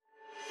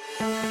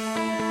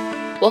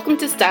Welcome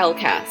to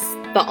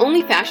Stylecast, the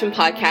only fashion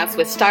podcast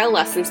with style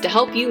lessons to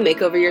help you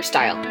make over your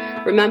style.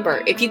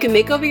 Remember, if you can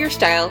make over your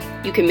style,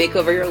 you can make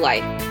over your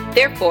life.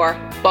 Therefore,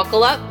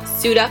 buckle up,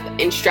 suit up,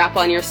 and strap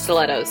on your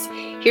stilettos.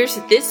 Here's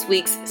this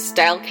week's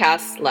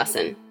Stylecast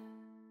lesson.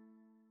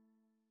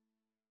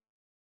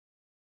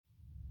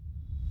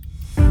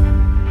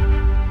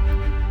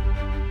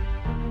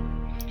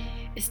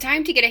 It's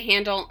time to get a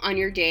handle on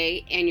your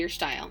day and your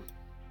style.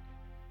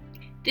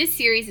 This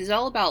series is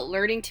all about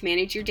learning to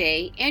manage your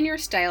day and your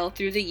style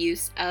through the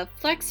use of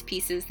flex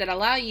pieces that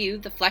allow you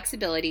the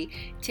flexibility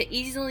to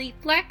easily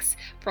flex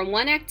from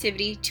one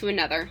activity to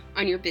another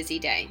on your busy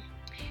day.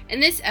 In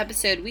this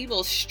episode, we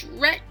will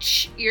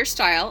stretch your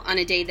style on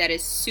a day that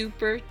is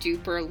super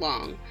duper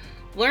long.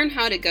 Learn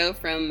how to go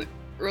from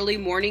early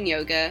morning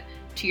yoga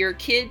to your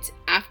kids'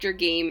 after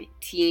game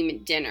team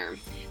dinner.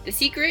 The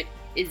secret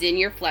is in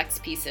your flex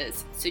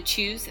pieces, so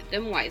choose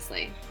them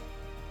wisely.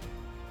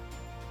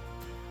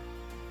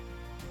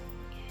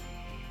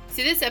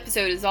 So this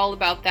episode is all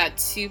about that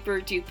super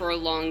duper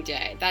long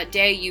day. That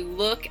day you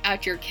look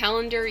at your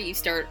calendar, you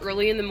start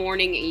early in the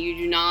morning and you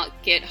do not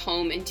get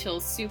home until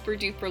super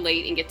duper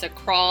late and get to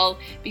crawl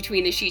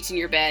between the sheets in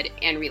your bed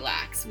and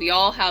relax. We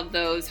all have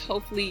those.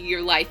 Hopefully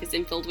your life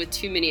isn't filled with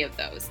too many of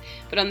those.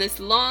 But on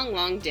this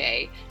long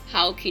day,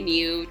 how can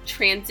you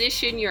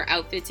transition your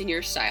outfits and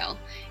your style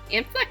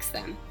and flex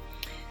them?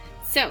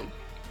 So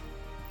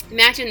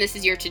imagine this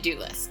is your to-do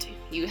list.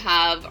 You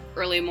have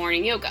early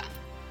morning yoga.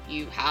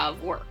 You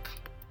have work.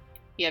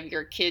 You have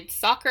your kids'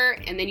 soccer,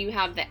 and then you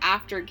have the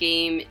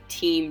after-game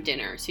team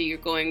dinner. So you're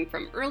going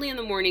from early in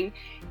the morning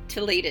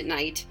to late at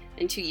night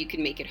until you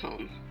can make it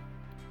home.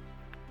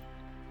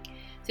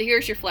 So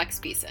here's your flex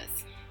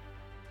pieces.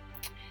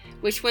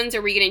 Which ones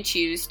are we going to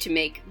choose to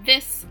make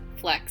this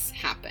flex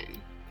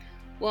happen?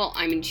 Well,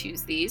 I'm going to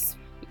choose these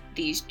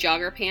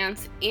jogger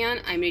pants,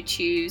 and I'm going to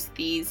choose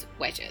these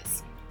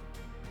wedges.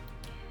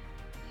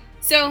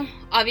 So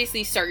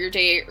obviously start your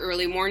day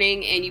early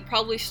morning, and you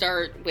probably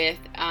start with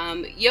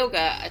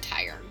yoga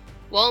attire.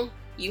 Well,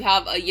 you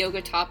have a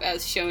yoga top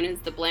as shown as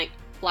the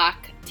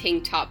black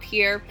tank top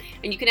here,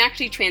 and you can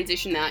actually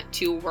transition that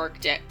to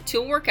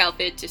a work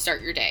outfit to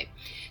start your day.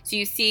 So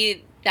you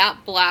see that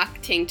black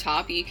tank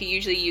top, you can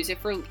usually use it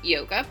for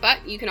yoga,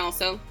 but you can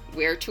also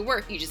wear it to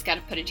work. You just got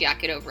to put a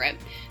jacket over it.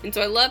 And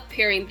so I love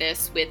pairing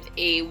this with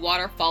a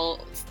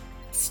waterfall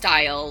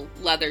style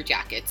leather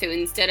jacket. So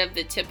instead of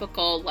the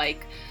typical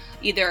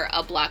either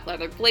a black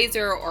leather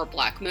blazer or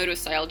black moto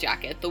style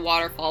jacket, the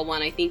waterfall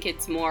one, I think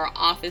it's more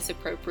office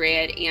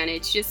appropriate, and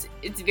it's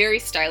very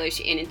stylish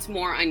and it's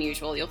more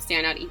unusual. You'll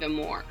stand out even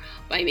more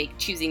by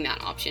choosing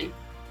that option.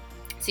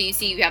 So you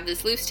see you have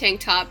this loose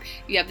tank top,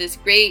 you have this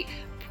great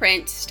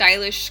print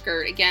stylish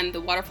skirt. Again,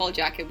 the waterfall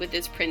jacket with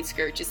this print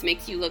skirt just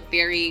makes you look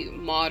very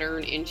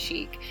modern and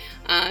chic.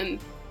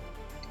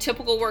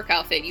 Typical work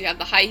outfit, you have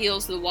the high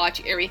heels, the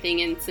watch,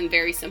 everything, and some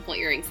very simple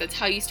earrings. That's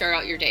how you start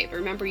out your day. But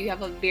remember, you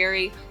have a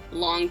very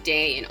long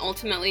day, and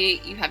ultimately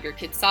you have your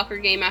kids' soccer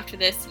game after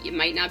this. You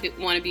might not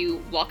want to be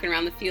walking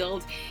around the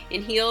field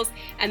in heels,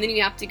 and then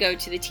you have to go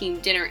to the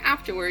team dinner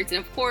afterwards, and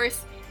of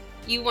course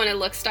you want to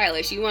look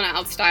stylish. You want to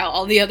outstyle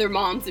all the other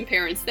moms and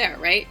parents there,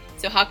 right?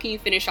 So how can you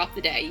finish off the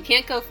day? You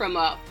can't go from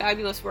a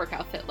fabulous work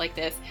outfit like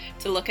this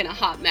to looking a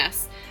hot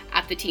mess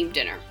at the team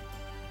dinner.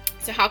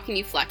 So how can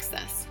you flex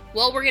this?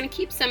 Well, we're going to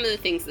keep some of the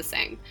things the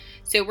same.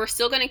 So we're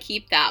still going to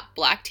keep that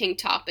black tank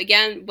top.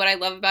 Again, what I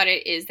love about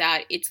it is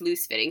that it's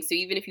loose fitting. So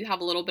even if you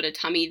have a little bit of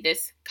tummy,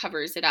 this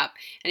covers it up.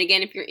 And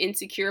again, if you're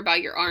insecure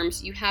about your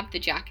arms, you have the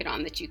jacket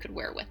on that you could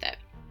wear with it.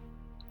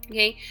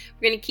 Okay,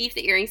 we're going to keep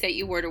the earrings that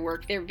you wore to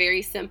work. They're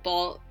very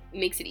simple.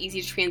 Makes it easy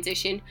to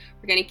transition.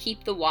 We're going to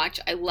keep the watch.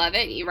 I love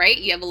it, right?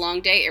 You have a long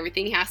day.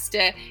 Everything has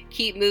to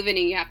keep moving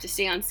and you have to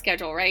stay on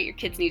schedule, right? Your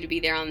kids need to be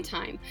there on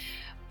time.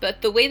 But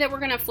the way that we're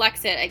going to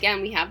flex it,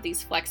 again, we have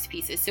these flex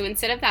pieces. So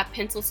instead of that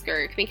pencil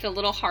skirt, it can make it a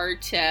little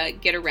hard to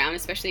get around,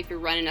 especially if you're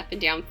running up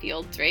and down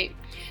fields, right?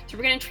 So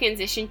we're going to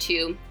transition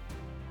to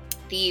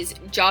these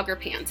jogger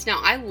pants. Now,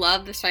 I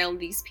love the style of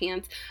these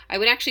pants. I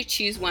would actually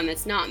choose one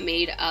that's not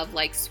made of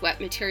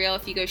sweat material.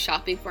 If you go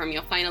shopping for them,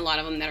 you'll find a lot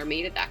of them that are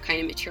made of that kind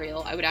of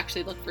material. I would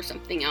actually look for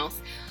something else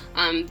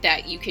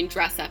that you can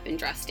dress up and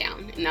dress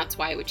down, and that's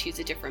why I would choose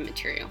a different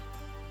material.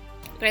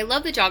 But I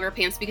love the jogger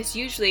pants because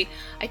usually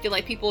I feel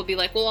like people will be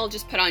like, well, I'll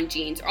just put on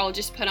jeans or I'll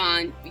just put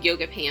on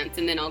yoga pants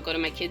and then I'll go to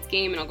my kids'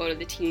 game and I'll go to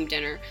the team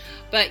dinner.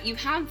 But you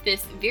have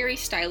this very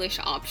stylish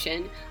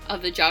option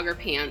of the jogger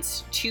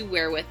pants to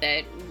wear with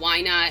it.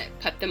 Why not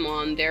put them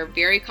on? They're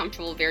very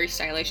comfortable, very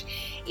stylish,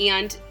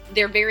 and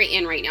they're very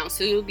in right now.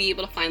 So you'll be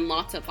able to find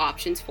lots of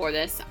options for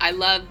this. I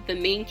love the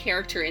main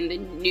character in the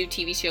new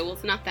TV show. Well,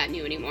 it's not that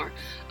new anymore.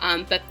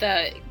 But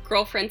the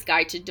Girlfriend's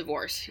Guide to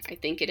Divorce, I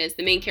think it is.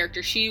 The main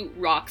character, she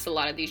rocks a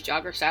lot of these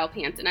jogger style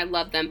pants, and I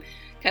love them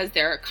because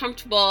they're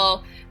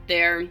comfortable,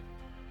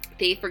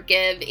 they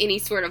forgive any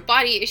sort of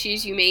body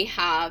issues you may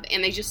have,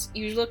 and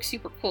you look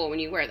super cool when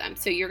you wear them.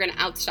 So you're going to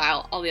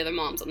outstyle all the other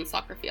moms on the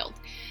soccer field.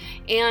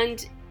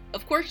 And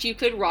of course, you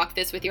could rock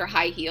this with your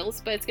high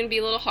heels, but it's going to be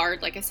a little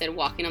hard, like I said,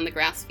 walking on the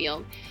grass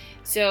field.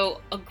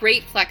 So a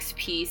great flex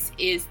piece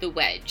is the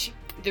wedge.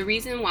 The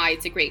reason why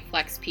it's a great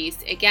flex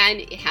piece,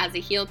 again, it has a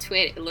heel to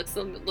it. It looks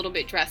a little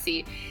bit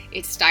dressy.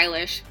 It's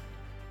stylish,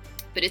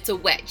 but it's a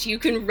wedge. You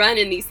can run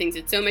in these things.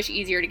 It's so much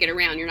easier to get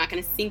around. You're not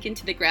going to sink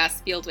into the grass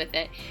field with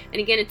it.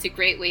 And again, it's a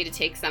great way to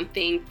take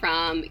something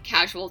from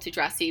casual to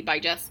dressy by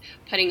just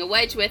putting a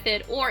wedge with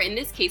it. Or in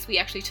this case, we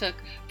actually took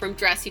from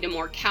dressy to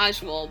more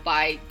casual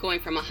by going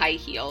from a high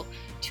heel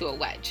to a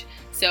wedge.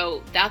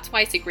 So that's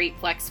why it's a great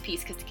flex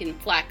piece, because it can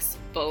flex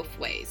both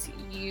ways.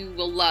 You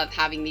will love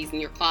having these in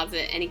your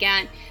closet. And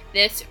again,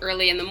 this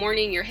early in the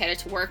morning, you're headed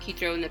to work, you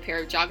throw in the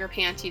pair of jogger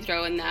pants, you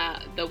throw in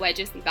the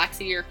wedges in the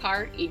backseat of your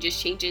car, you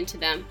just change into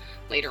them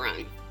later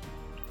on.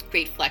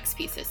 Great flex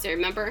pieces. So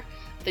remember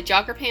the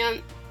jogger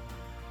pant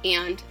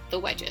and the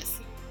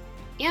wedges.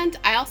 And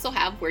I also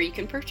have where you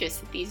can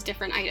purchase these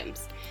different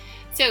items.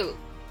 So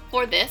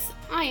for this,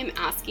 I am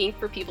asking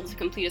for people to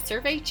complete a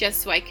survey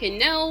just so I can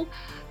know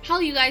how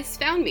you guys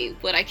found me,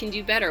 what I can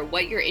do better,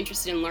 what you're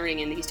interested in learning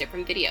in these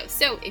different videos.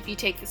 So if you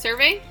take the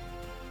survey,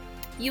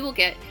 you will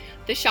get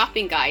the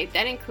shopping guide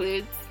that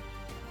includes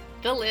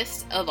the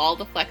list of all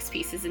the flex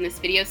pieces in this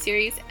video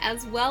series,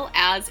 as well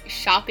as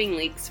shopping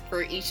links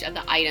for each of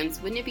the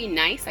items. Wouldn't it be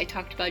nice? I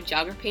talked about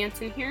jogger pants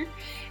in here,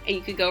 and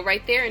you could go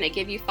right there and I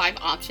give you 5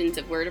 options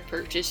of where to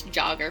purchase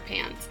jogger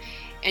pants.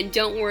 And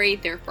don't worry,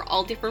 they're for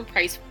all different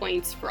price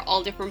points, for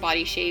all different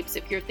body shapes.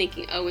 If you're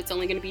thinking, oh, it's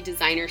only going to be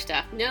designer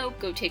stuff, no,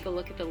 go take a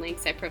look at the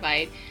links I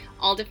provide.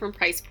 All different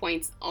price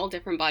points, all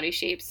different body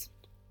shapes.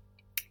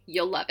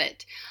 You'll love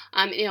it.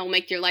 It'll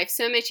make your life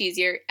so much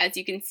easier, as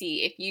you can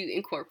see, if you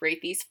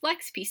incorporate these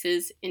flex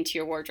pieces into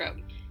your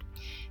wardrobe.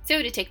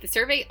 So to take the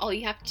survey, all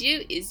you have to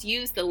do is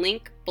use the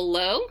link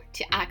below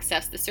to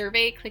access the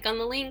survey. Click on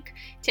the link,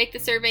 take the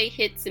survey,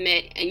 hit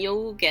submit, and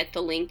you'll get the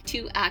link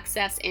to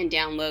access and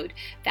download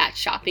that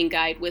shopping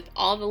guide with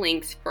all the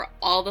links for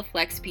all the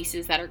flex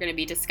pieces that are going to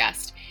be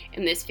discussed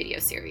in this video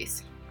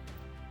series.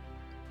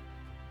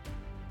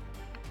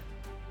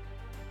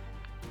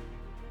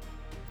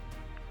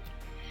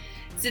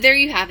 So there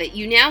you have it.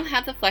 You now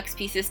have the flex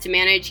pieces to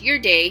manage your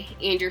day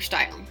and your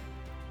style.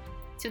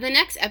 So the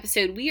next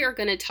episode, we are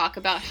going to talk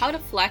about how to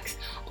flex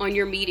on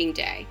your meeting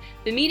day.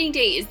 The meeting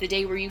day is the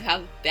day where you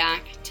have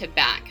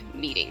back-to-back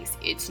meetings.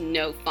 It's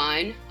no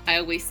fun. I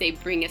always say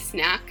bring a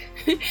snack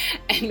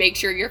and make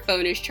sure your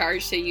phone is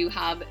charged so you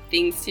have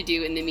things to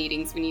do in the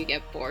meetings when you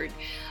get bored.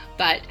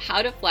 But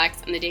how to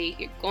flex on the day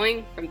you're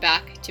going from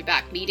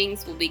back-to-back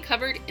meetings will be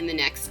covered in the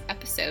next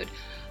episode.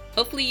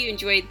 Hopefully you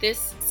enjoyed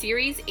this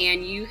series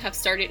and you have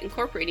started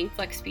incorporating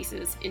flex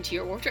pieces into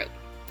your wardrobe.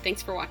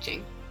 Thanks for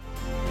watching.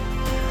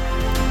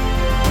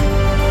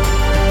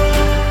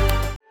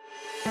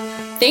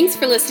 Thanks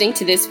for listening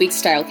to this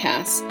week's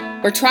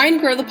Stylecast. We're trying to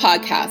grow the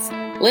podcast.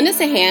 Lend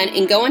us a hand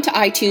and go onto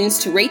iTunes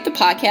to rate the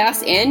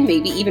podcast and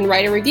maybe even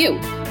write a review.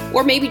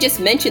 Or maybe just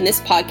mention this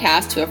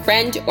podcast to a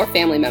friend or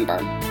family member.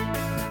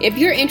 If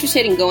you're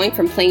interested in going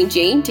from plain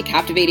Jane to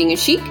captivating and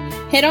chic,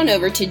 head on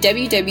over to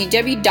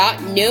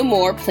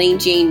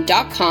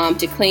www.nomoreplainjane.com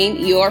to claim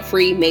your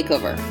free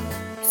makeover.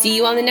 See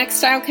you on the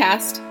next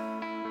Stylecast.